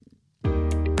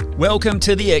Welcome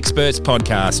to the Experts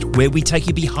Podcast, where we take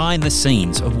you behind the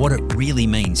scenes of what it really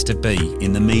means to be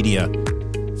in the media.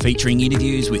 Featuring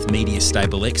interviews with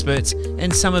media-stable experts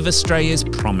and some of Australia's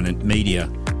prominent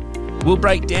media. We'll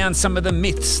break down some of the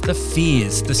myths, the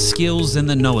fears, the skills and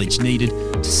the knowledge needed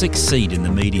to succeed in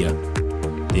the media.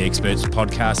 The Experts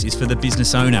Podcast is for the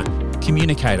business owner,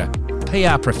 communicator,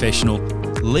 PR professional,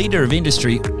 leader of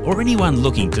industry, or anyone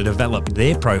looking to develop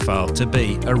their profile to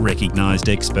be a recognised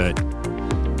expert.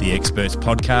 The Experts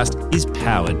Podcast is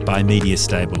powered by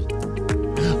MediaStable.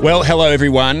 Well, hello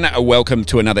everyone. Welcome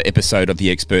to another episode of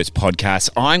the Experts Podcast.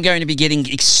 I'm going to be getting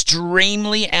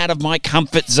extremely out of my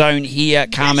comfort zone here,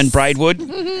 Carmen Braidwood.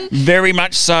 Very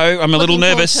much so. I'm a little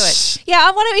nervous. Yeah,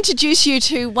 I want to introduce you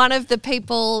to one of the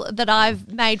people that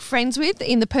I've made friends with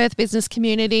in the Perth business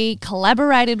community,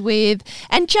 collaborated with,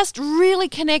 and just really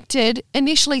connected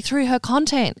initially through her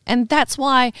content. And that's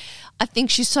why I think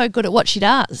she's so good at what she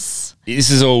does.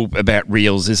 This is all about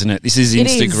reels, isn't it? This is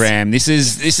Instagram. This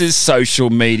is social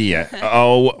media.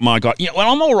 Oh my God. You know,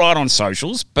 well, I'm all right on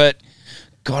socials, but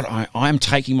God, I am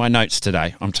taking my notes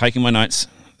today. I'm taking my notes.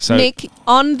 So, Nick,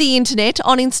 on the internet,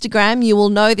 on Instagram, you will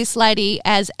know this lady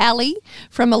as Ali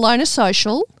from Alona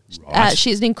Social. Right.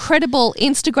 She's an incredible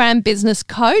Instagram business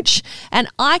coach, and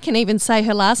I can even say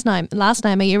her last name.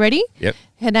 Are you ready? Yep.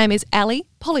 Her name is Ali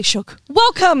Polishchuk.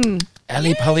 Welcome.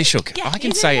 Ali Polishchuk. Yeah, I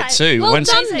can isn't say that- it too. Well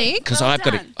done, Nick. Because Well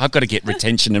I've got to get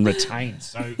retention and retain.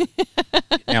 So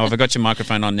now have I got your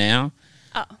microphone on now?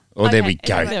 Oh, there we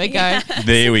go. There we go.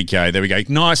 There we go.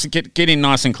 Nice. Get in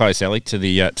nice and close, Ali, to the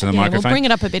Yeah, microphone. we'll bring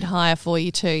it up a bit higher for you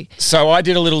too. So I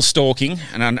did a little stalking,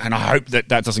 and I hope that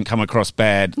doesn't come across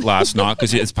bad last night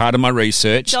because it's part of my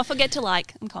research. Don't forget to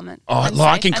like and comment. Oh, and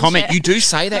like say and comment. share. You do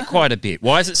say that quite a bit.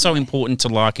 Why is it so important to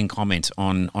like and comment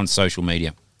on social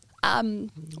media?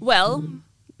 Well,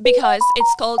 because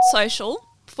it's called social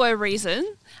for a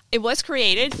reason. It was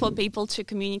created for people to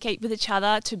communicate with each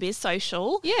other, to be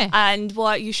social. Yeah. And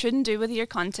what you shouldn't do with your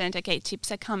content, okay, tips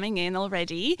are coming in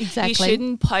already. Exactly. You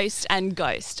shouldn't post and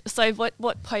ghost. So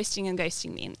what posting and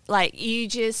ghosting mean? Like you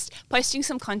just posting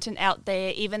some content out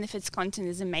there, even if its content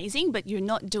is amazing, but you're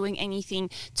not doing anything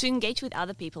to engage with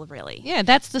other people really. Yeah,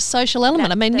 that's the social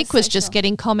element. I mean, That's Nick was just social.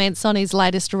 getting comments on his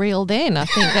latest reel then. I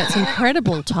think that's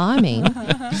incredible timing.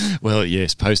 Well,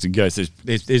 yes, post and ghost.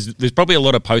 There's probably a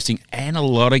lot of posting and a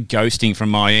lot of ghosting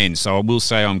from my end. So I will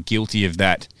say I'm guilty of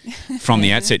that from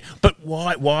the outset. But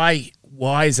why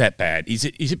is that bad? Is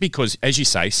it because, as you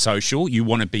say, social, you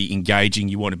want to be engaging,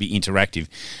 you want to be interactive?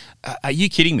 Are you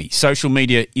kidding me? Social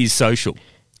media is social.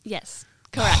 Yes.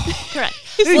 Correct.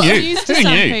 Who Well, knew? used to Who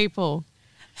some knew? people.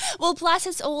 Well, plus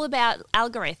it's all about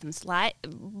algorithms. Like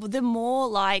the more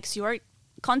likes your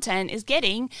content is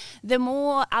getting, the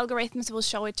more algorithms will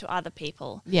show it to other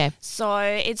people. Yeah. So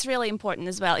it's really important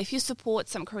as well. If you support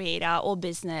some creator or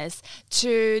business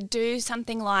to do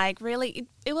something like really,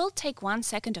 it will take 1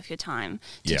 second of your time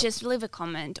to Yeah. just leave a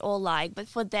comment or like, but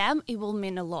for them it will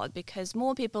mean a lot because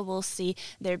more people will see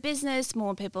their business,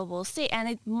 more people will see, and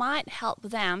it might help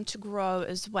them to grow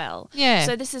as well. Yeah.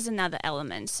 So this is another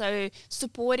element. So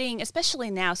supporting,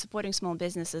 especially now, supporting small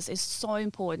businesses is so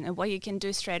important. And what you can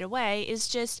do straight away is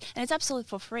just, and it's absolutely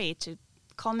for free, to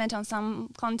comment on some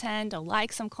content or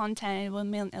like some content. It will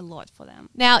mean a lot for them.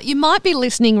 Now, you might be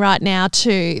listening right now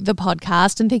to the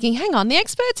podcast and thinking, hang on, The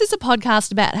Experts is a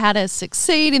podcast about how to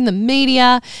succeed in the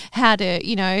media, how to,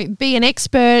 be an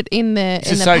expert in the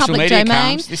This is social public media,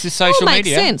 domain. Carms. This is social All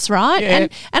media. makes sense, right? Yeah.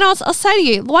 And I'll say to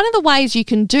you, one of the ways you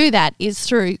can do that is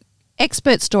through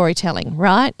expert storytelling,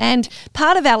 right? And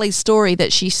part of Ali's story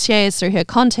that she shares through her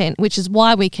content, which is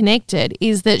why we connected,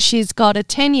 is that she's got a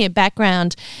 10-year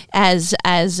background as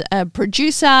a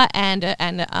producer and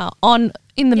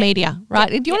in the media, right?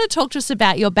 Do you want to talk to us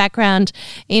about your background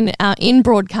in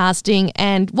broadcasting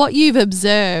and what you've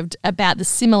observed about the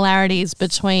similarities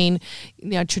between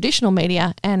traditional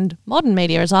media and modern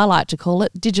media, as I like to call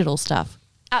it, digital stuff?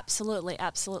 Absolutely.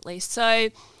 So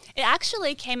it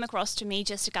actually came across to me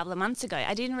just a couple of months ago.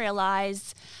 I didn't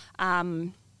realize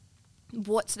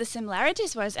what the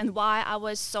similarities was and why I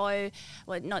was so,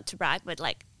 well, not to brag, but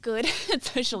like good at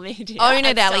social media. Own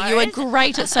it, at Ali. You are start.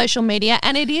 great at social media,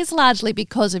 and it is largely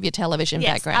because of your television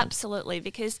Yes, background. absolutely.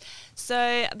 Because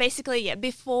so basically,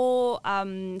 before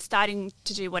starting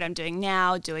to do what I'm doing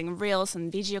now, doing reels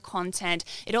and video content,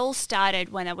 it all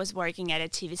started when I was working at a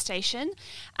TV station,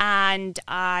 and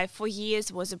I for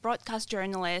years was a broadcast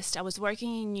journalist. I was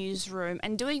working in newsroom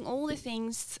and doing all the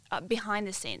things behind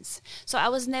the scenes. So I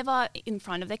was never in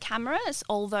front of the cameras,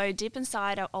 although deep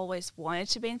inside I always wanted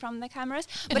to be in front of the cameras.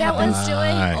 But I was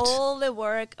doing all the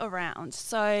work around.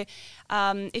 So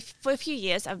if for a few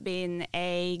years I've been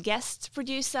a guest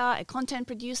producer, a content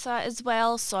producer as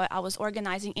well. So I was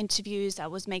organizing interviews. I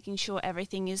was making sure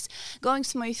everything is going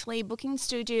smoothly, booking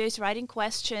studios, writing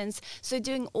questions. So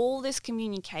doing all this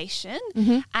communication.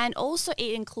 And also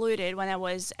it included, when I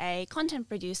was a content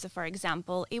producer, for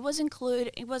example, it was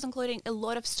including a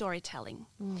lot of storytelling.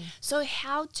 So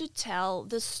how to tell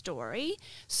the story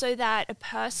so that a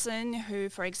person who,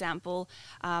 for example,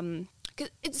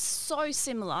 it's so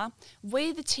similar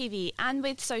with the TV and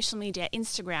with social media,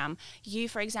 Instagram. You,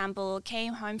 for example,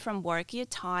 came home from work, you're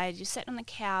tired, you sat on the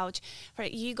couch,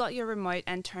 you got your remote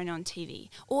and turned on TV.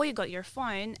 Or you got your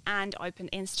phone and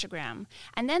opened Instagram.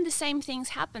 And then the same things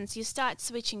happens. You start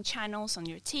switching channels on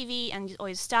your TV or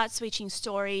you start switching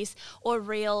stories or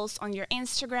reels on your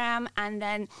Instagram. And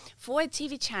then for a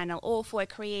TV channel or for a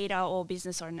creator or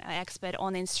business or an expert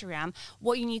on Instagram,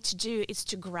 what you need to do is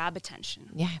to grab attention.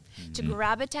 Yeah. To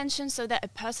grab attention so that a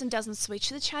person doesn't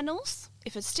switch the channels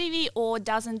if it's TV or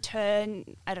doesn't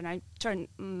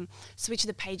switch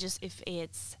the pages if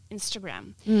it's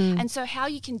Instagram. And so how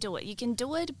you can do it? You can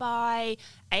do it by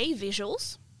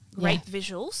visuals. Great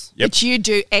visuals. Which you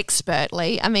do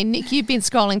expertly. I mean, Nick, you've been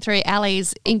scrolling through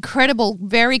Ali's incredible,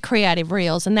 very creative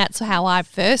reels, and that's how I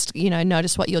first,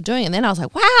 noticed what you're doing. And then I was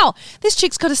like, wow, this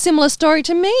chick's got a similar story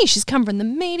to me. She's come from the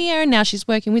media and now she's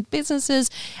working with businesses.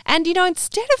 And,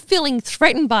 instead of feeling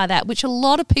threatened by that, which a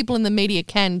lot of people in the media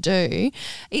can do,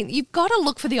 you've got to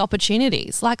look for the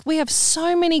opportunities. Like, we have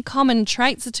so many common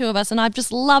traits, the two of us, and I've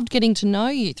just loved getting to know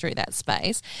you through that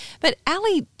space. But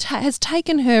Ali has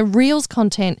taken her reels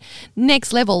content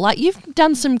next level. Like, you've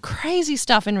done some crazy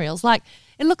stuff in reels. Like,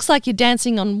 it looks like you're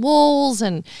dancing on walls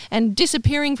and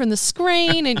disappearing from the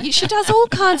screen, and she does all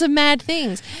kinds of mad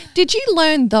things. Did you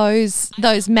learn those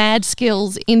mad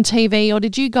skills in TV, or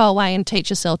did you go away and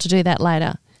teach yourself to do that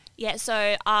later? Yeah,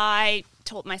 so I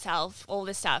taught myself all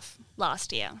this stuff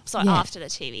last year. So after the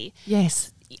TV.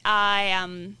 Yes.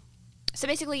 So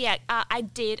basically, I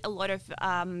did a lot of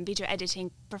video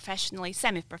editing professionally,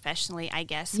 semi-professionally, I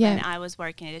guess, when I was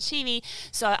working at a TV.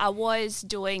 So I was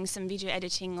doing some video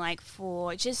editing like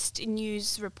for just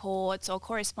news reports or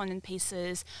correspondent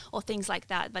pieces or things like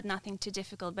that, but nothing too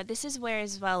difficult. But this is where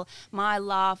as well my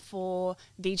love for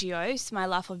videos, my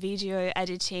love for video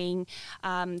editing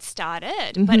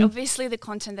started. But obviously the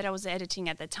content that I was editing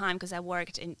at the time, because I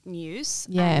worked in news,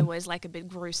 and it was like a bit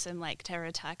gruesome, like terror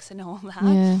attacks and all that.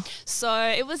 Yeah. So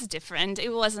it was different.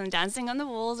 It wasn't dancing on the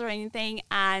walls or anything.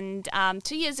 And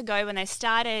 2 years ago when I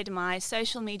started my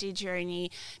social media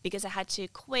journey, because I had to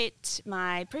quit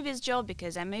my previous job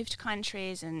because I moved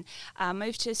countries and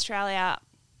moved to Australia,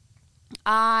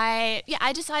 I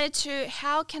decided to,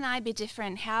 how can I be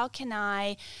different? How can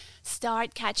I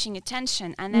start catching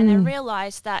attention? And then I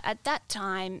realized that at that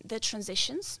time, the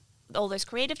transitions, all those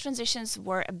creative transitions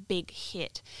were a big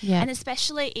hit. Yeah. And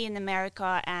especially in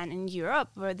America and in Europe,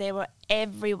 where they were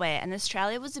everywhere, and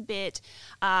Australia was a bit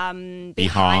behind.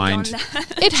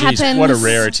 It happens. What a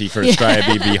rarity for Australia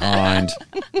to be behind.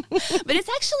 But it's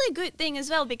actually a good thing as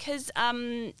well, because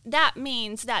that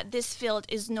means that this field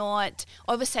is not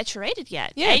oversaturated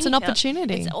yet. Yeah, it's an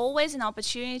opportunity. It's always an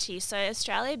opportunity. So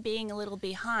Australia being a little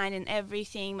behind in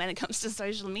everything when it comes to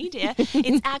social media,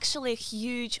 it's actually a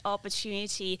huge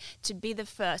opportunity to be the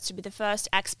first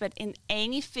expert in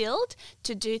any field,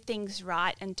 to do things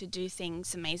right and to do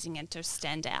things amazing and to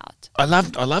stand out. I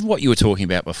love what you were talking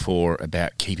about before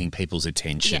about keeping people's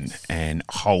attention and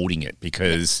holding it,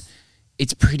 because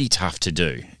it's pretty tough to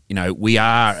do. We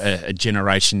are a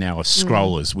generation now of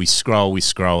scrollers. We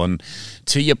scroll. And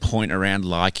to your point around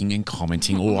liking and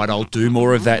commenting, all right, I'll do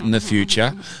more of that in the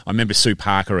future. I remember Sue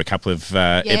Parker a couple of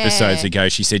episodes ago,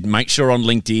 she said, make sure on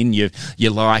LinkedIn you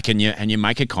like and you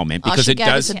make a comment, because it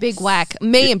does a big whack.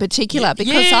 Me in particular,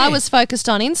 because I was focused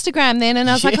on Instagram then, and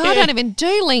I was like, I don't even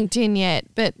do LinkedIn yet,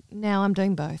 but now I'm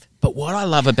doing both. But what I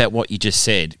love about what you just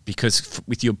said, because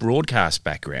with your broadcast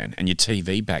background and your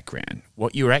TV background,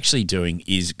 what you're actually doing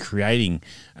is creating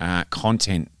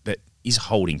content that is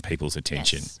holding people's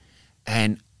attention. Yes.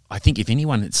 And I think if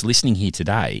anyone that's listening here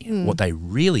today, what they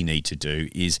really need to do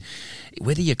is,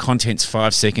 whether your content's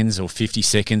 5 seconds or 50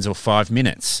 seconds or 5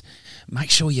 minutes, make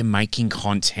sure you're making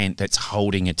content that's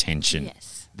holding attention.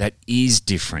 Yes. That is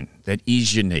different, that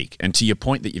is unique. And to your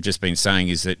point that you've just been saying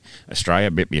is that Australia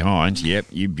a bit behind. Yep,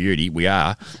 you beauty, we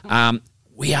are.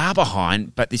 We are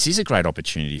behind, but this is a great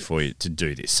opportunity for you to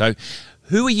do this. So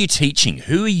who are you teaching?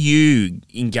 Who are you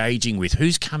engaging with?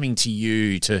 Who's coming to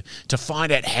you to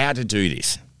find out how to do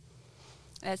this?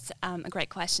 That's a great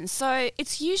question. So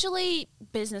it's usually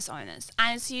business owners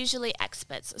and it's usually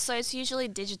experts. So it's usually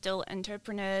digital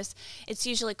entrepreneurs. It's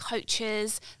usually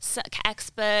coaches,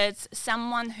 experts,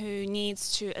 someone who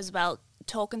needs to as well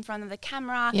talk in front of the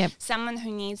camera, someone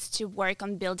who needs to work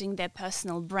on building their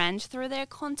personal brand through their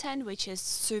content, which is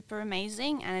super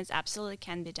amazing and it absolutely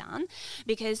can be done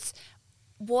because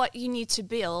what you need to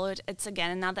build, it's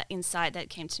again another insight that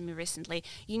came to me recently,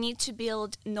 you need to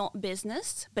build not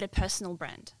business but a personal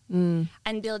brand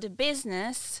and build a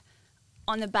business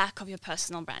on the back of your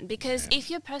personal brand because if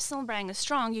your personal brand is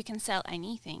strong you can sell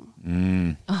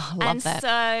anything. Oh, I love that.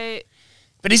 So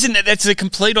but isn't that's the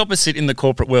complete opposite in the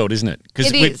corporate world, isn't it?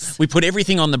 Because we put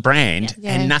everything on the brand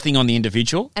and nothing on the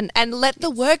individual. And let the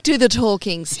work do the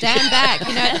talking. Stand back,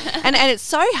 you know. And it's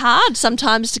so hard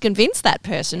sometimes to convince that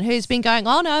person who's been going,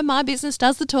 oh, no, my business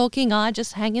does the talking. I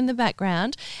just hang in the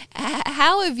background.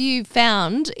 How have you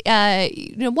found,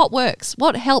 what works?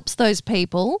 What helps those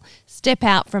people step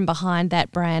out from behind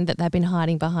that brand that they've been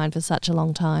hiding behind for such a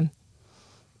long time?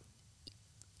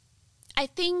 I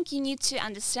think you need to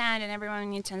understand, and everyone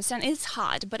needs to understand, it's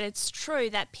hard, but it's true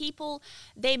that people,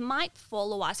 they might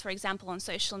follow us, for example, on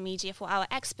social media for our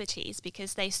expertise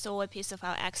because they saw a piece of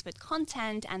our expert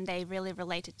content and they really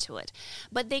related to it.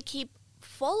 But they keep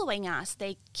following us,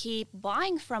 they keep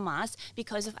buying from us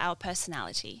because of our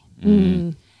personality.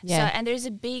 Yeah. So, and there's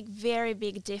a very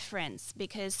big difference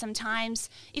because sometimes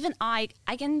even I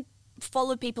can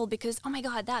follow people because, oh my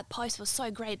God, that post was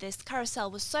so great, this carousel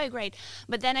was so great,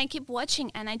 but then I keep watching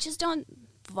and I just don't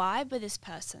vibe with this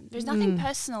person. There's nothing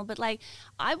personal, but like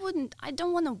I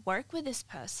don't want to work with this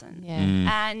person.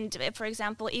 And for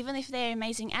example, even if they're an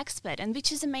amazing expert, and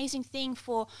which is amazing thing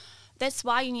that's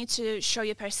why you need to show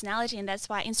your personality, and that's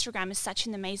why Instagram is such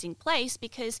an amazing place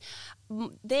because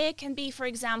there can be, for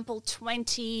example,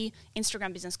 20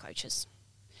 Instagram business coaches.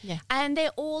 Yeah. And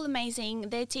they're all amazing.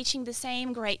 They're teaching the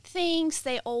same great things.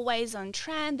 They're always on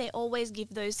trend. They always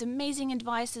give those amazing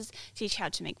advices, teach how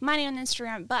to make money on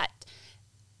Instagram. But,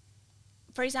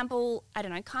 for example, I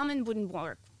don't know, Carmen wouldn't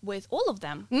work with all of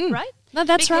them, right? No,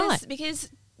 that's right. Because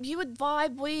you would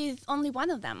vibe with only one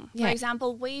of them. Yeah. For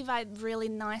example, we vibed really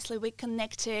nicely. We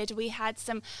connected. We had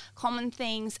some common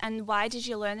things. And why did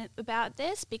you learn about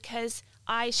this? Because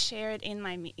I share it in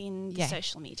the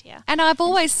social media. And I've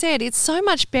always said it's so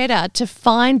much better to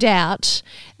find out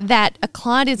that a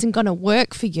client isn't going to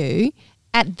work for you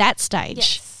at that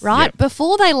stage, right? Yep.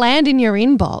 Before they land in your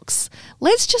inbox,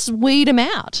 let's just weed them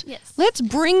out. Yes. Let's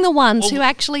bring the ones who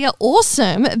actually are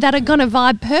awesome, that are going to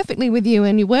vibe perfectly with you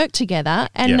and you work together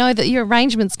and know that your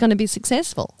arrangement's going to be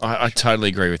successful. I totally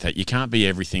agree with that. You can't be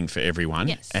everything for everyone.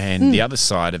 Yes. And the other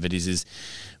side of it is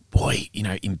boy,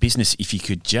 in business, if you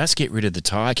could just get rid of the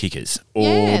tire kickers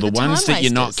or the ones that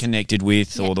you're not connected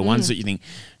with or the ones that you think,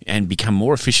 and become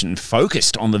more efficient and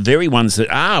focused on the very ones that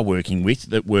are working with,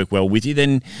 that work well with you,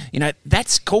 then,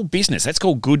 that's called business. That's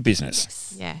called good business.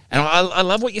 Yes. Yeah. And I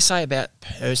love what you say about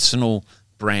personal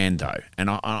brand, though. And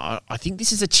I think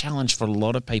this is a challenge for a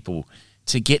lot of people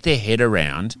to get their head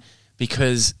around,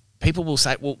 because people will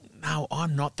say, well, no,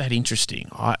 I'm not that interesting.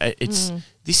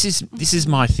 This is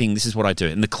my thing. This is what I do.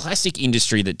 And the classic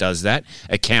industry that does that,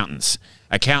 accountants.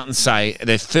 Accountants say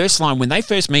their first line when they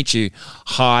first meet you,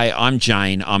 hi, I'm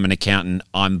Jane. I'm an accountant.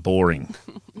 I'm boring.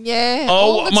 Yeah.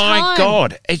 Oh, my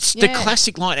God. It's the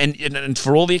classic line. And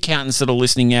for all the accountants that are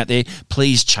listening out there,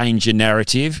 please change your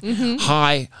narrative.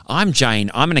 Hi, I'm Jane.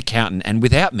 I'm an accountant. And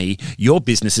without me, your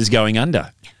business is going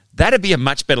under. That'd be a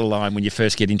much better line when you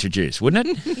first get introduced, wouldn't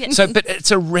it? Yes. So, but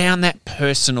it's around that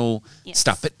personal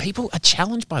stuff. But people are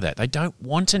challenged by that. They don't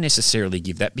want to necessarily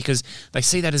give that because they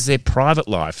see that as their private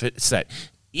life. It's that,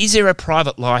 is there a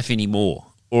private life anymore?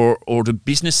 Or do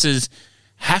businesses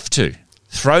have to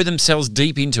throw themselves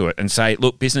deep into it and say,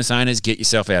 look, business owners, get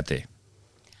yourself out there?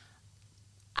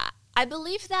 I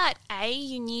believe that,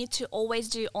 you need to always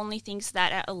do only things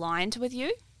that are aligned with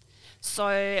you.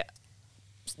 So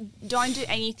don't do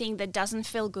anything that doesn't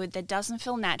feel good, that doesn't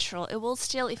feel natural. It will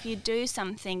still, if you do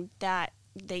something that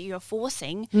you're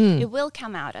forcing, it will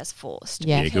come out as forced.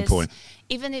 Yeah, good point.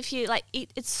 Even if you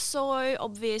it's so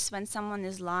obvious when someone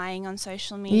is lying on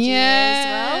social media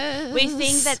as well. We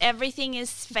think that everything is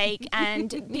fake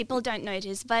and people don't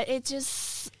notice, but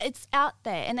it's out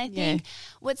there. And I think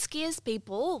what scares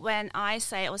people when I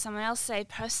say or someone else say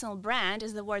personal brand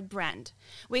is the word brand.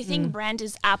 We think brand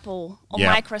is Apple or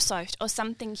Microsoft or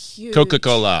something huge.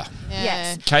 Coca-Cola.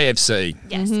 Yes. KFC.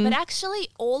 Yes, but actually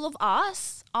all of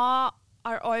us are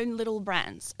our own little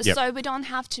brands. Yep. So we don't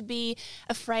have to be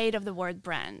afraid of the word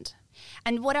brand.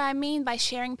 And what I mean by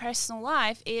sharing personal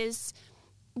life is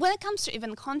when it comes to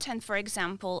even content, for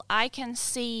example, I can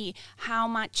see how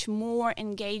much more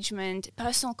engagement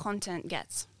personal content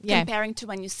gets comparing to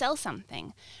when you sell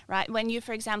something, right? When you,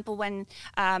 for example,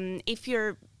 if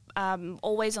you're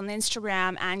always on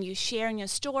Instagram and you share in your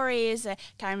stories,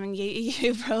 Carmen,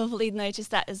 you probably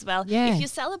noticed that as well. Yeah. If you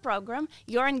sell a program,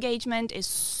 your engagement is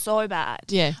so bad.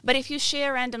 Yeah. But if you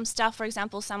share random stuff, for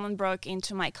example, someone broke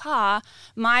into my car,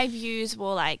 my views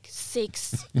were like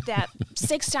 6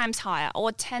 times higher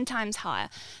or 10 times higher,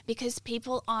 because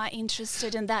people are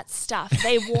interested in that stuff.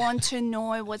 They want to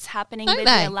know what's happening with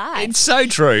their lives. It's so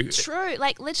true. True.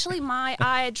 Like literally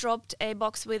I dropped a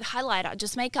box with highlighter,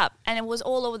 just makeup, and it was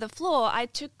all over the floor. I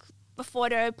took a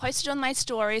photo, posted on my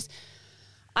stories.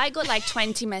 I got like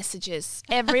 20 messages.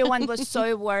 Everyone was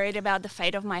so worried about the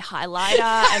fate of my highlighter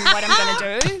and what I'm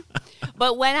going to do.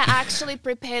 But when I actually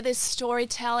prepare this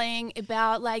storytelling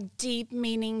about like deep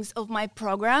meanings of my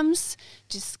programs,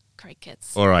 just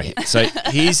crickets. All right. So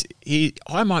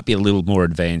I might be a little more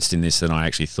advanced in this than I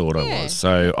actually thought I was.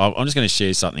 So I'm just going to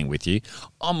share something with you.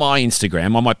 On my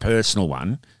Instagram, on my personal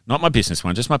one, not my business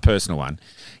one, just my personal one,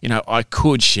 you know, I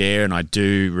could share and I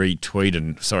do retweet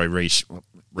and,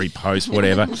 repost,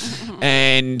 whatever,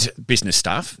 and business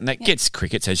stuff. And that gets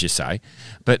crickets, as you say.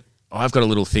 But I've got a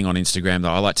little thing on Instagram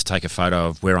that I like to take a photo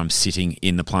of where I'm sitting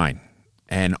in the plane.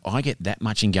 And I get that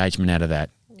much engagement out of that.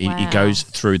 It goes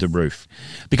through the roof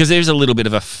because there's a little bit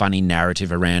of a funny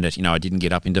narrative around it. You know, I didn't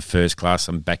get up into first class.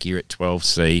 I'm back here at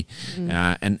 12C.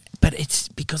 But it's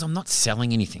because I'm not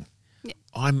selling anything. Yeah.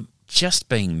 I'm just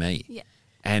being me. Yeah.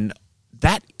 And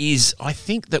that is, I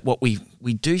think that what we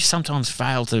do sometimes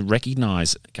fail to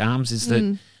recognise, Carms, is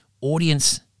that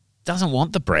audience doesn't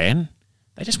want the brand.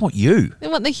 They just want you. They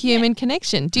want the human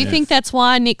connection. Do you think that's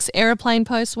why Nick's aeroplane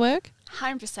posts work?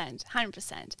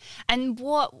 100%. And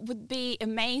what would be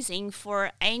amazing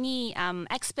for any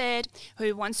expert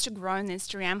who wants to grow on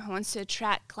Instagram, who wants to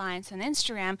attract clients on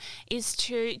Instagram, is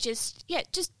to just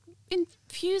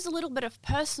infuse a little bit of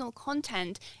personal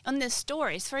content on their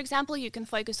stories. For example, you can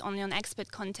focus only on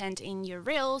expert content in your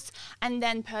reels and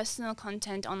then personal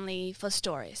content only for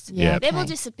stories. Yeah, They will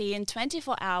disappear in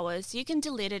 24 hours. You can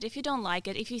delete it if you don't like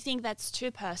it, if you think that's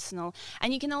too personal.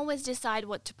 And you can always decide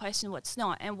what to post and what's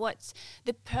not. And what's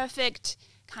the perfect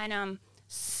kind of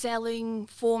selling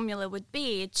formula would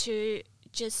be to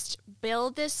just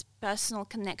build this personal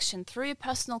connection through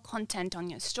personal content on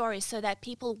your story so that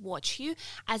people watch you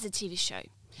as a TV show.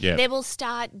 Yeah. They will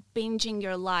start binging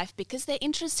your life because they're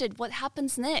interested what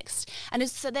happens next. And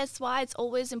so that's why it's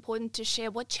always important to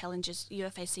share what challenges you're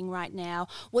facing right now,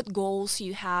 what goals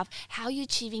you have, how you're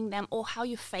achieving them, or how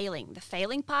you're failing. The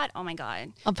failing part, oh my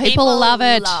God. Oh, people love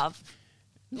it.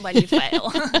 When you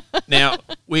fail. Now,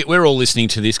 we're all listening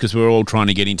to this because we're all trying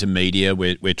to get into media.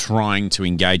 We're trying to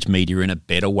engage media in a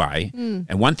better way.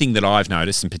 And one thing that I've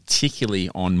noticed, and particularly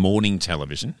on morning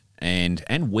television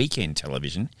and weekend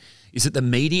television, is that the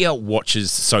media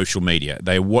watches social media.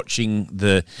 They're watching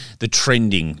the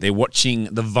trending. They're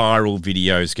watching the viral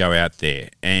videos go out there.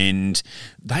 And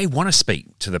they want to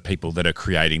speak to the people that are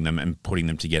creating them and putting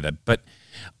them together. But,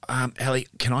 Ellie,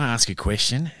 can I ask a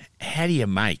question? How do you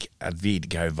make a vid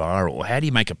go viral? How do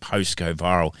you make a post go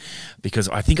viral? Because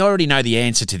I think I already know the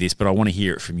answer to this, but I want to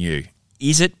hear it from you.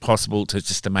 Is it possible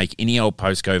to make any old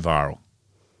post go viral?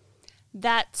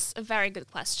 That's a very good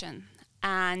question.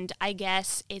 And I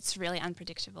guess it's really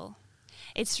unpredictable.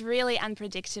 It's really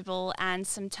unpredictable, and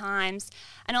sometimes,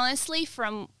 and honestly,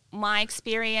 from my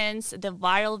experience, the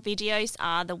viral videos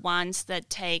are the ones that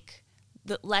take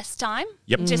the less time.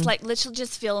 Yep. Just like literally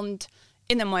just filmed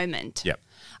in a moment. Yep.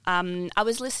 I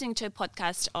was listening to a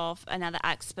podcast of another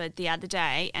expert the other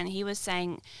day, and he was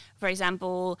saying, for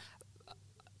example,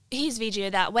 his video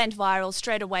that went viral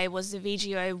straight away was the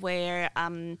video where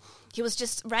he was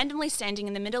just randomly standing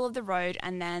in the middle of the road,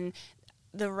 and then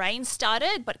the rain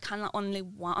started, but kind of only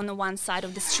on the one side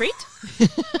of the street.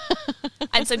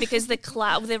 And so because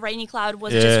the rainy cloud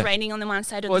was just raining on the one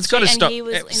side of the street. Well, it's got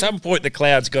to stop. At some point, the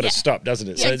cloud's got to stop, doesn't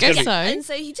it? Yeah, so I guess so. And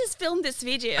so he just filmed this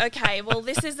video. Okay, well,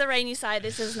 this is the rainy side,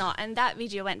 this is not. And that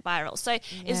video went viral. So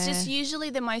it's just usually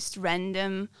the most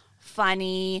random,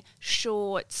 funny,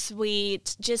 short,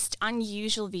 sweet, just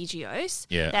unusual videos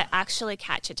that actually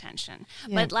catch attention.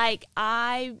 Yeah. But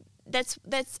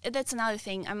that's another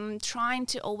thing. I'm trying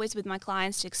to always with my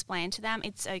clients to explain to them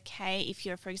it's okay if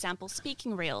you're, for example,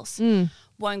 speaking reels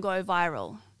won't go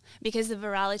viral because the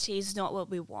virality is not what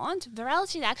we want.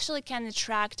 Virality actually can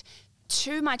attract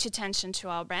too much attention to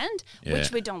our brand, Yeah.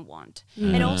 which we don't want.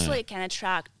 And also it can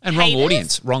attract And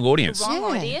haters. wrong audience.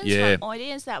 Wrong Yeah.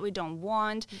 audience that we don't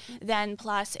want. Then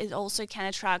plus it also can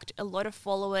attract a lot of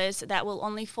followers that will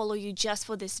only follow you just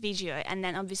for this video, and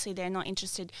then obviously they're not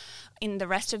interested in the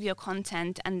rest of your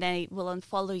content and they will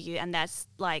unfollow you. And that's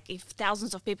like, if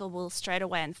thousands of people will straight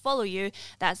away unfollow you,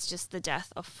 that's just the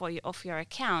death of your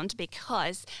account,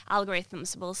 because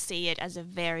algorithms will see it as a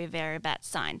very, very bad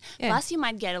sign. Plus you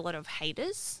might get a lot of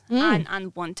haters and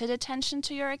unwanted attention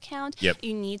to your account. Yep.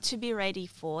 You need to be ready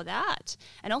for that.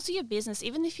 And also your business,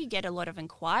 even if you get a lot of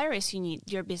inquiries,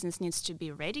 your business needs to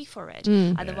be ready for it.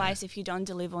 Otherwise, if you don't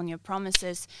deliver on your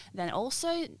promises, then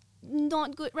also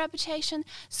not good reputation.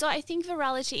 So I think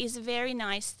virality is a very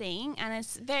nice thing, and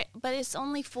but it's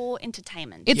only for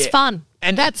entertainment. It's fun.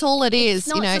 And that's all it is.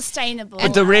 It's not sustainable.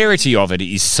 But the rarity of it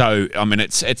is so. I mean,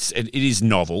 it is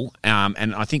novel,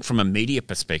 and I think from a media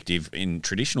perspective, in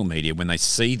traditional media, when they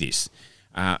see this,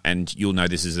 and you'll know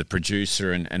this as a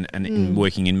producer and in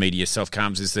working in media yourself,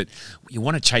 Carms, is that you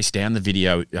want to chase down the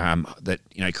video that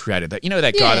created that.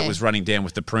 That guy that was running down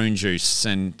with the prune juice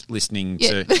and listening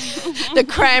to the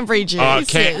cranberry juice. Oh,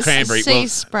 cranberry. Sea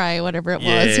spray, whatever it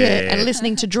was. Yeah. And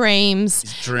listening to Dreams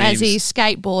as he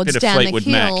skateboards down the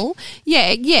hill.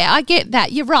 Mac. Yeah, I get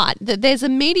that. You're right. There's a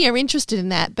media interested in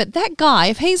that. But that guy,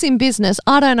 if he's in business,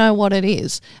 I don't know what it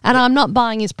is. And I'm not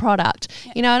buying his product.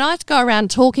 And I go around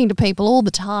talking to people all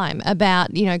the time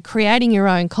about, creating your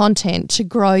own content to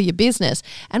grow your business.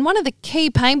 And one of the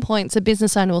key pain points a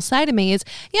business owner will say to me is,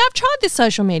 I've tried this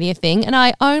social media thing and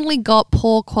I only got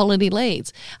poor quality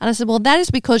leads. And I said, well, that is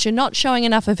because you're not showing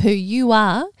enough of who you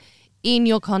are in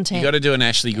your content. You got to do an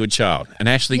Ashley Goodchild. An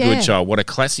Ashley Goodchild, what a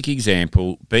classic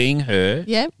example, being her,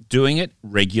 doing it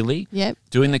regularly,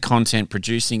 doing the content,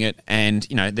 producing it, and,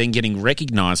 then getting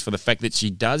recognised for the fact that she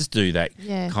does do that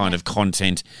kind of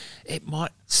content. It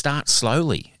might start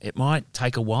slowly. It might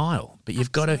take a while, but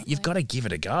you've got to give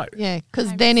it a go. Yeah,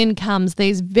 because then in comes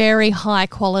these very high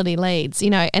quality leads,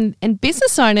 and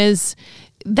business owners,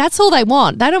 that's all they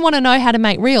want. They don't want to know how to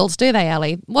make reels, do they,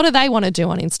 Ali? What do they want to do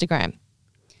on Instagram?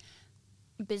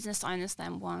 Business owners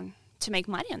then want to make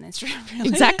money on Instagram, really.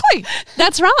 Exactly.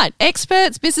 That's right.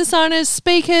 Experts, business owners,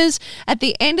 speakers, at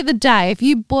the end of the day, if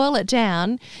you boil it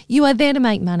down, you are there to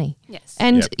make money. Yes.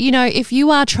 And, if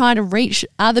you are trying to reach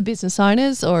other business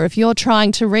owners, or if you're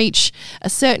trying to reach a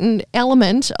certain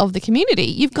element of the community,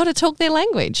 you've got to talk their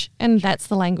language. And that's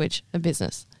the language of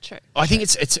business. True. I think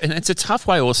it's a tough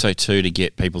way also too to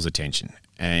get people's attention.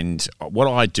 And what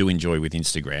I do enjoy with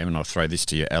Instagram, and I'll throw this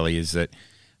to you, Ali, is that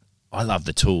I love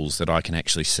the tools that I can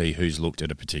actually see who's looked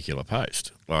at a particular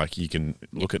post. Like you can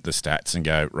look at the stats and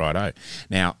go, righto.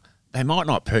 Now, they might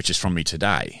not purchase from me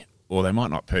today, or they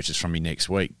might not purchase from me next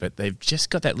week, but they've just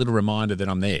got that little reminder that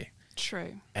I'm there.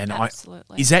 True. And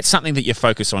absolutely. Is that something that you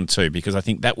focus on too? Because I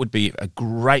think that would be a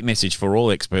great message for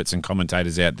all experts and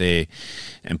commentators out there,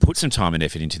 and put some time and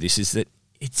effort into this, is that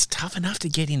it's tough enough to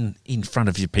get in front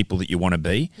of your people that you want to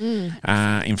be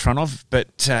in front of,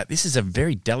 but this is a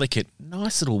very delicate,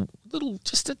 nice little,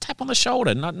 just a tap on the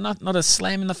shoulder, not a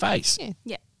slam in the face.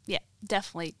 Yeah,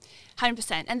 definitely,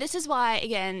 100%. And this is why,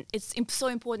 again, it's so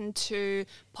important to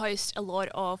post a lot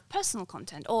of personal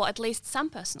content, or at least some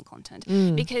personal content,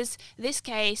 because this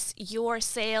case, your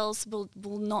sales will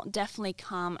not definitely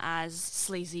come as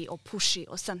sleazy or pushy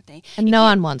or something. And no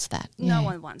one wants that. No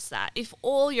one wants that. If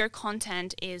all your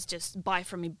content is just buy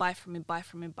from me, buy from me, buy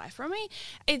from me, buy from me,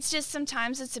 it's just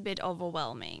sometimes it's a bit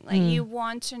overwhelming. Like you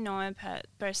want to know a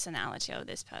personality of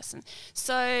this person.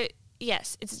 So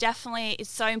yes, it's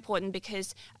so important,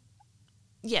 because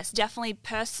definitely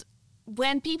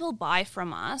when people buy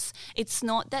from us, it's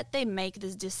not that they make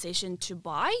this decision to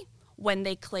buy when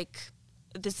they click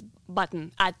this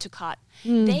button, add to cart.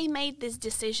 They made this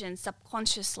decision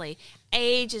subconsciously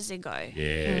ages ago.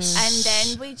 Yes.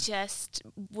 And then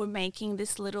we're making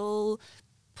this little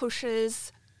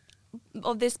pushes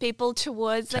of these people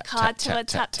towards the cart,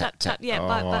 tap. Yeah,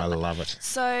 but I love it.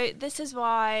 So this is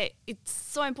why it's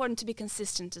so important to be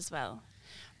consistent as well.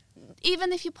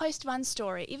 Even if you post one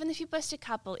story, even if you post a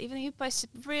couple, even if you post a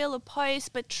reel or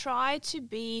post, but try to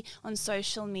be on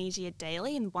social media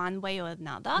daily in one way or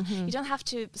another. You don't have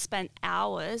to spend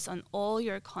hours on all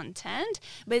your content,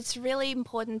 but it's really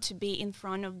important to be in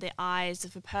front of the eyes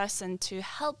of a person to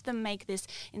help them make this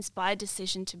inspired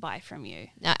decision to buy from you.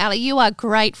 Now, Ali, you are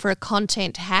great for a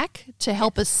content hack to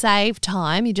help us save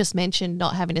time. You just mentioned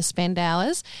not having to spend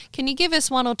hours. Can you give us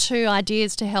one or two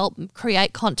ideas to help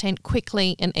create content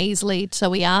quickly and easily so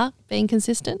we are being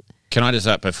consistent? Can I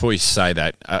just before you say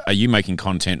that, are you making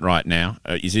content right now?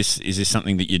 Is this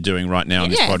something that you're doing right now on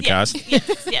this podcast?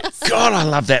 Yes. God, I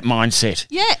love that mindset.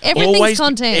 Yeah, everything's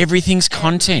content. Everything's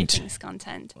content. Everything's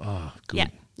content. Oh, good. Yeah.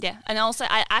 Yeah, and also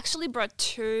I actually brought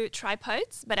 2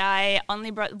 tripods, but I only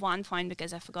brought one phone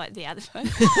because I forgot the other phone.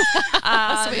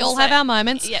 So we all have our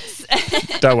moments. Yes.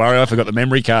 Don't worry, I forgot the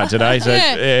memory card today,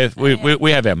 so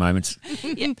we have our moments.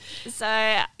 Yeah. So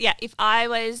if I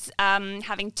was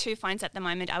having 2 phones at the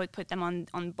moment, I would put them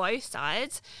on both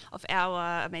sides of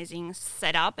our amazing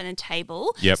setup and a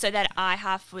table, so that I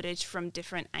have footage from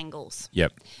different angles.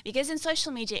 Yep. Because in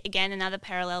social media, again, another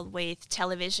parallel with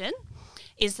television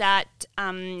is that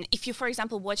if you're, for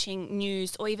example, watching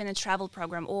news or even a travel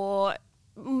program or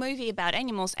movie about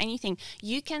animals, anything,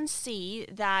 you can see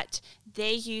that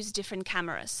they use different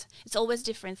cameras. It's always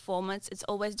different formats. It's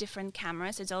always different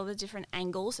cameras. It's always different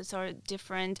angles. It's all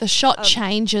different. The shot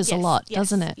changes a lot,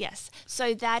 doesn't it? Yes.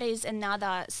 So that is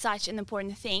another such an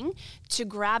important thing to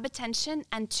grab attention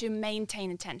and to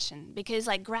maintain attention, because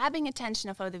like grabbing attention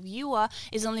of the viewer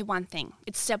is only one thing.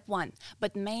 It's step 1,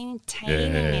 but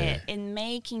maintaining it and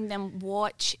making them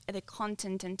watch the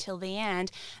content until the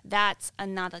end, that's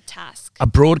another task. A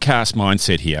broadcast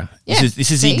mindset here. Yeah. This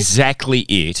is exactly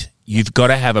it. You've got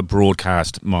to have a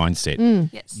broadcast mindset.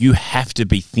 Yes. You have to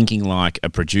be thinking like a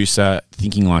producer,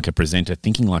 thinking like a presenter,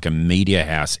 thinking like a media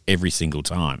house every single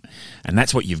time. And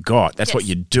that's what you've got. That's what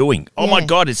you're doing. Oh, my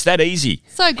God, it's that easy.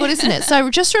 So good, isn't it? So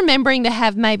just remembering to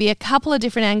have maybe a couple of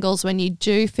different angles when you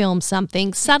do film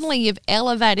something, suddenly you've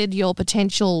elevated your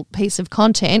potential piece of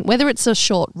content, whether it's a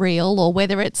short reel or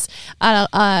whether it's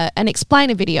an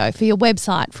explainer video for your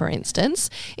website, for instance.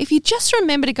 If you just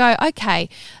remember to go, okay,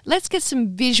 let's get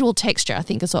some visual texture, I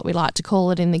think is what we like to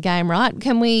call it in the game, right?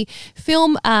 Can we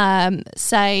film,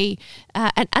 say,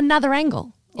 another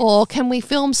angle? Or can we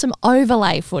film some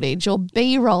overlay footage or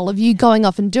B-roll of you going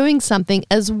off and doing something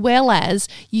as well as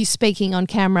you speaking on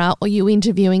camera or you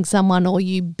interviewing someone or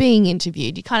you being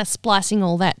interviewed? You're kind of splicing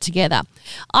all that together.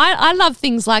 I love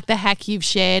things like the hack you've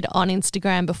shared on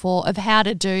Instagram before of how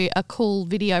to do a cool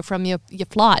video from your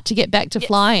flight to get back to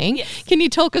flying. Yes. Can you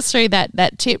talk us through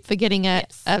that tip for getting a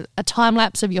time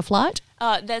lapse of your flight?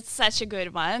 That's such a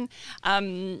good one.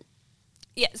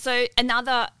 So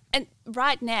another... And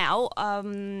right now,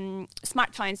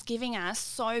 smartphones giving us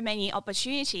so many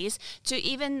opportunities to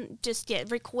even just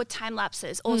record time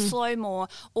lapses or slow-mo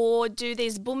or do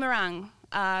these boomerang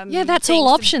that's all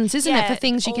options, isn't it, for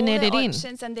things you can edit in?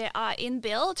 Options, and they are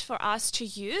inbuilt for us to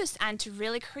use and to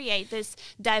really create this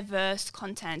diverse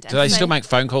content. Do they still make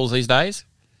phone calls these days?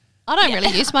 I don't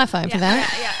really use my phone for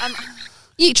that. Yeah.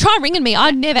 You try ringing me,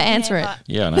 I'd never answer it.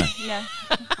 Yeah, I know.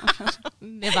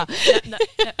 Never. No.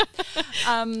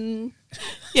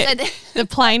 So the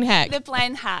plane hack. The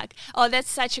plane hack. Oh,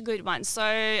 that's such a good one.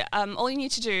 So all you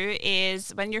need to do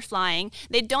is when you're flying,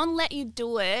 they don't let you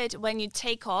do it when you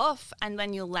take off and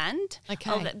when you land.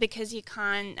 Okay. Because you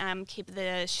can't keep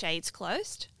the shades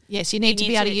closed. Yes, you need to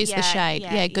be able to use the shade.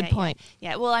 Yeah, good point.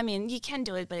 Yeah, well, I mean, you can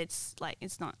do it, but it's not.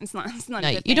 No, a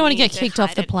good you don't want to thing. get kicked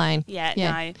off the plane.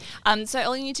 Yeah, no. So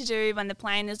all you need to do when the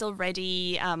plane is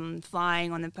already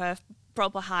flying on the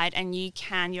proper height and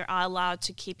you're allowed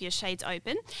to keep your shades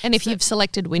open. And if you've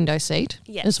selected window seat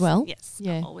as well. Yes,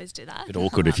 yeah. I always do that. A bit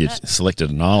awkward if you've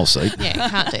selected an aisle seat. Yeah,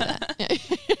 can't do that. Yeah.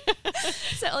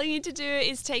 So all you need to do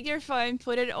is take your phone,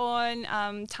 put it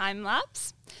on time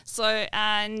lapse.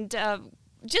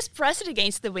 Just press it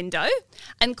against the window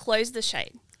and close the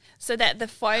shade so that the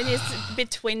phone is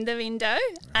between the window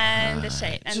and the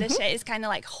shade. And the shade is kind of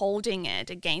like holding it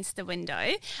against the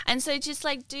window. And so just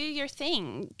like do your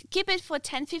thing. Keep it for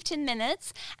 10-15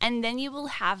 minutes and then you will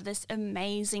have this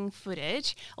amazing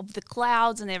footage of the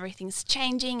clouds and everything's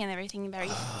changing and everything very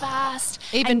fast.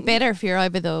 Even better if you're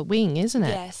over the wing, isn't it?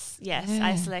 Yes. Yeah.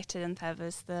 I selected on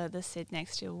purpose the seat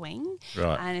next to a wing.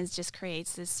 Right. And it just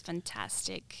creates this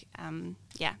fantastic,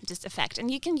 just effect.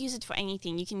 And you can use it for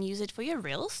anything. You can use it for your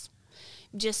reels.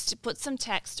 Just to put some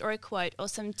text or a quote or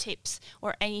some tips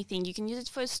or anything. You can use it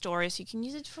for stories. You can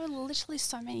use it for literally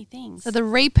so many things. So the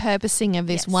repurposing of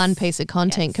this one piece of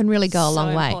content can really go a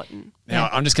long way. Important. Now,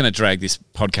 I'm just going to drag this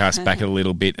podcast back a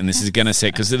little bit, and this is going to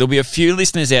set, because there'll be a few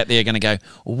listeners out there going to go,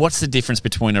 well, what's the difference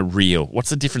between a reel? What's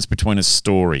the difference between a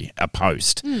story, a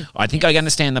post? I think I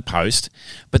understand the post,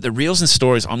 but the reels and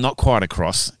stories I'm not quite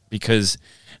across, because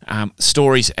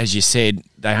stories, as you said,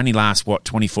 they only last,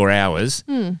 24 hours?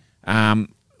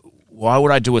 Why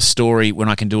would I do a story when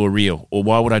I can do a reel? Or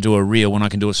why would I do a reel when I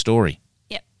can do a story?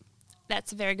 Yep.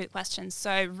 That's a very good question.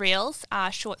 So Reels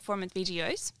are short format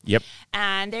videos. Yep.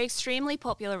 And they're extremely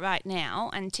popular right now.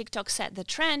 And TikTok set the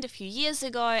trend a few years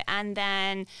ago. And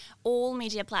then all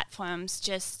media platforms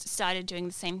just started doing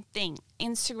the same thing.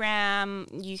 Instagram,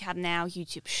 you have now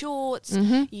YouTube Shorts.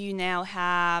 You now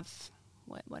have,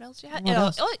 what else do you have?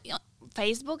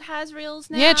 Facebook has Reels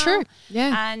now. Yeah, true.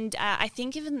 Yeah. And I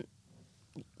think even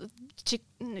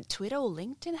Twitter or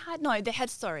LinkedIn they had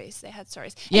stories.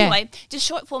 Yeah. Anyway, just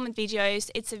short format videos.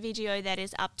 It's a video that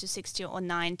is up to 60 or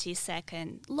 90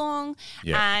 second long,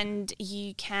 and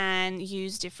you can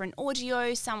use different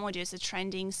audio. Some audios are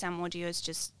trending, some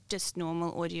audios just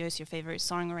normal audios, your favorite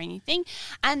song or anything,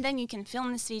 and then you can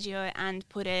film this video and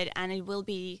put it, and it will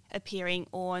be appearing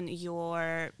on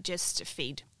your just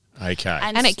feed. Okay.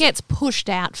 And it gets pushed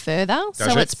out further,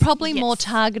 so it? it's probably more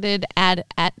targeted at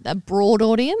a broad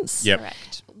audience. Yep.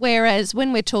 Correct. Whereas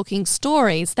when we're talking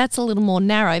stories, that's a little more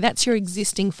narrow. That's your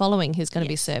existing following who's going to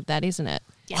be served that, isn't it?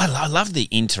 Yes. I love the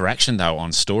interaction, though,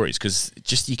 on stories because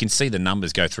just you can see the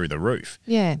numbers go through the roof.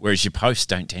 Yeah. Whereas your posts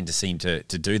don't tend to seem to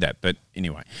do that. But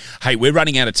anyway, hey, we're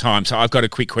running out of time, so I've got a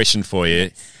quick question for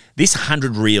you. This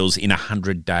 100 Reels in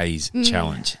 100 days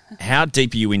challenge, how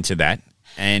deep are you into that?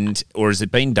 Or has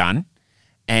it been done?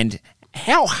 And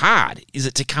how hard is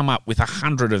it to come up with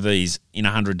 100 of these in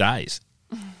 100 days?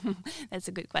 That's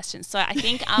a good question. So I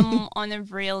think I'm on a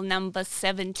reel number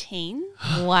 17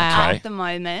 Wow. at the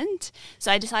moment.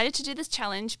 So I decided to do this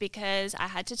challenge because I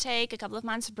had to take a couple of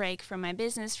months break from my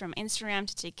business, from Instagram,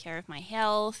 to take care of my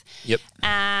health. Yep.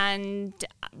 And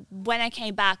when I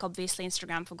came back, obviously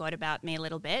Instagram forgot about me a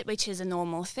little bit, which is a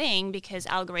normal thing because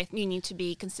you need to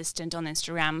be consistent on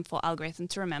Instagram for algorithm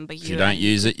to remember you. If you don't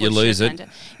use it, you lose it.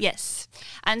 Yes.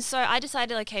 And so I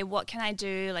decided, okay, what can I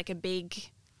do, like a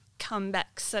big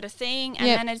comeback sort of thing, and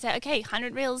then I said, okay,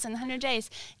 100 Reels in 100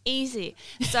 days, easy.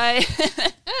 So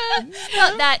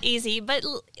not that easy, but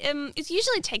it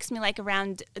usually takes me like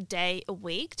around a day a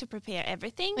week to prepare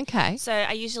everything. Okay. So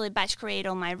I usually batch create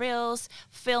all my Reels,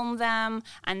 film them,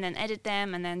 and then edit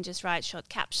them, and then just write short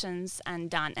captions and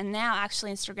done. And now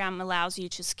actually Instagram allows you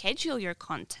to schedule your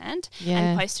content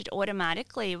and post it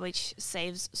automatically, which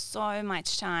saves so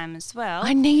much time as well.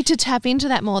 I need to tap into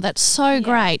that more. That's so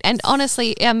great. And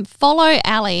honestly, follow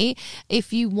Ali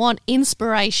if you want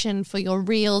inspiration for your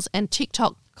Reels and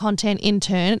TikTok content in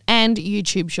turn and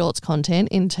YouTube Shorts content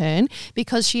in turn,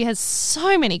 because she has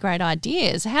so many great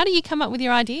ideas. How do you come up with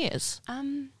your ideas?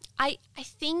 I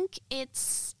think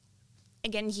it's,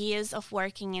 again, years of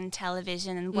working in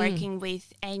television and working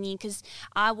with because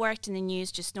I worked in the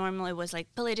news, just normally was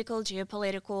like political,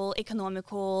 geopolitical,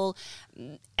 economical,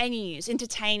 any news,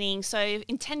 entertaining. So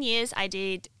in 10 years I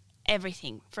did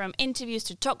everything from interviews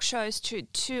to talk shows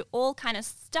to all kind of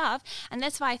stuff, and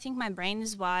that's why I think my brain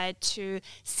is wired to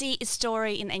see a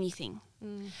story in anything.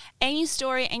 Any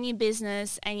story, any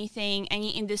business, anything,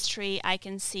 any industry, I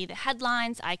can see the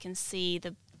headlines, I can see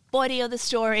the body of the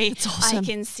story. It's awesome. I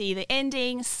can see the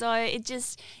ending. So it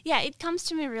just, it comes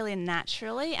to me really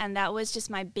naturally, and that was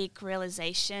just my big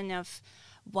realization of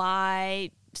why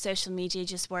social media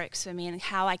just works for me and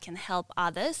how I can help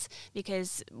others,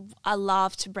 because I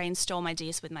love to brainstorm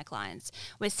ideas with my clients.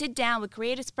 We sit down, we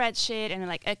create a spreadsheet, and we're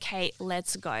like, okay,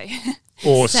 let's go.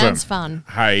 Awesome. Sounds fun.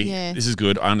 Hey, this is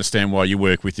good. I understand why you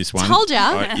work with this one. Told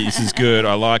ya. This is good.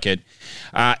 I like it.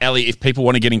 Ali, if people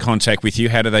want to get in contact with you,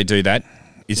 how do they do that?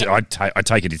 I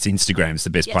take it it's Instagram is the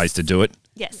best place to do it.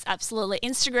 Yes, absolutely.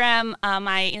 Instagram,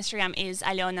 my Instagram is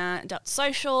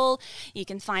aliona.social. You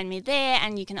can find me there,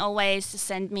 and you can always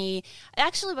send me,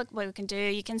 actually what we can do,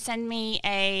 you can send me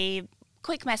a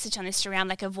quick message on Instagram,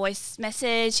 like a voice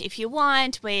message if you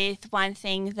want, with one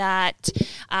thing that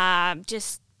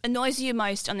just annoys you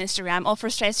most on Instagram or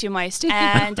frustrates you most,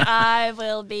 and I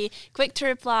will be quick to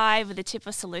reply with a tip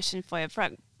or solution for your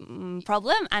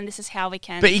problem, and this is how we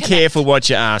can Be careful what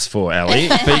you ask for, Ali.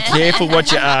 Be careful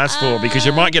what you ask for, because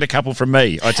you might get a couple from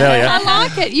me, I tell you. I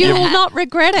like it. You will not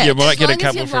regret it. You might get a couple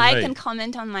as long as you from like me. and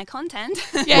comment on my content.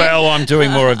 Well, I'm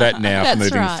doing more of that now That's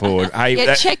moving right. forward.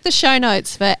 Hey, check the show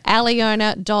notes for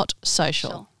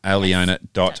aliona.social.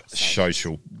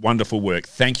 aliona.social. Wonderful work.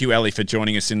 Thank you, Ali, for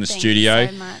joining us in the studio. You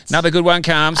so much. Another good one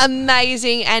comes.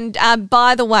 Amazing. And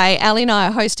by the way, Ali and I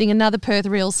are hosting another Perth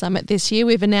Real Summit this year.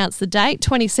 We've announced the date,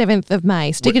 27th of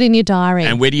May. Stick it in your diary.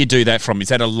 And where do you do that from? Is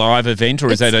that a live event or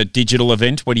is that a digital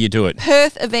event? Where do you do it?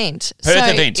 Perth event.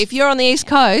 Event. If you're on the East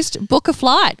Coast, book a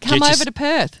flight. Come over to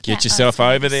Perth. Get yourself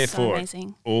over there so for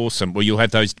amazing. it. Awesome. Well, we'll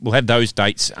have those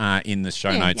dates in the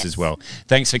show notes as well.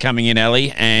 Thanks for coming in,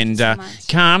 Ali. And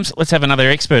Calms, let's have another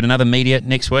expert, another media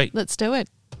next week. Let's do it.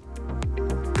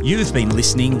 You've been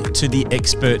listening to the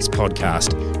Experts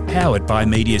Podcast, powered by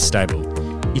MediaStable.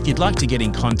 If you'd like to get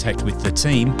in contact with the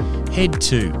team, head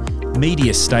to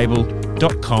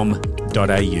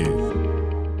mediastable.com.au.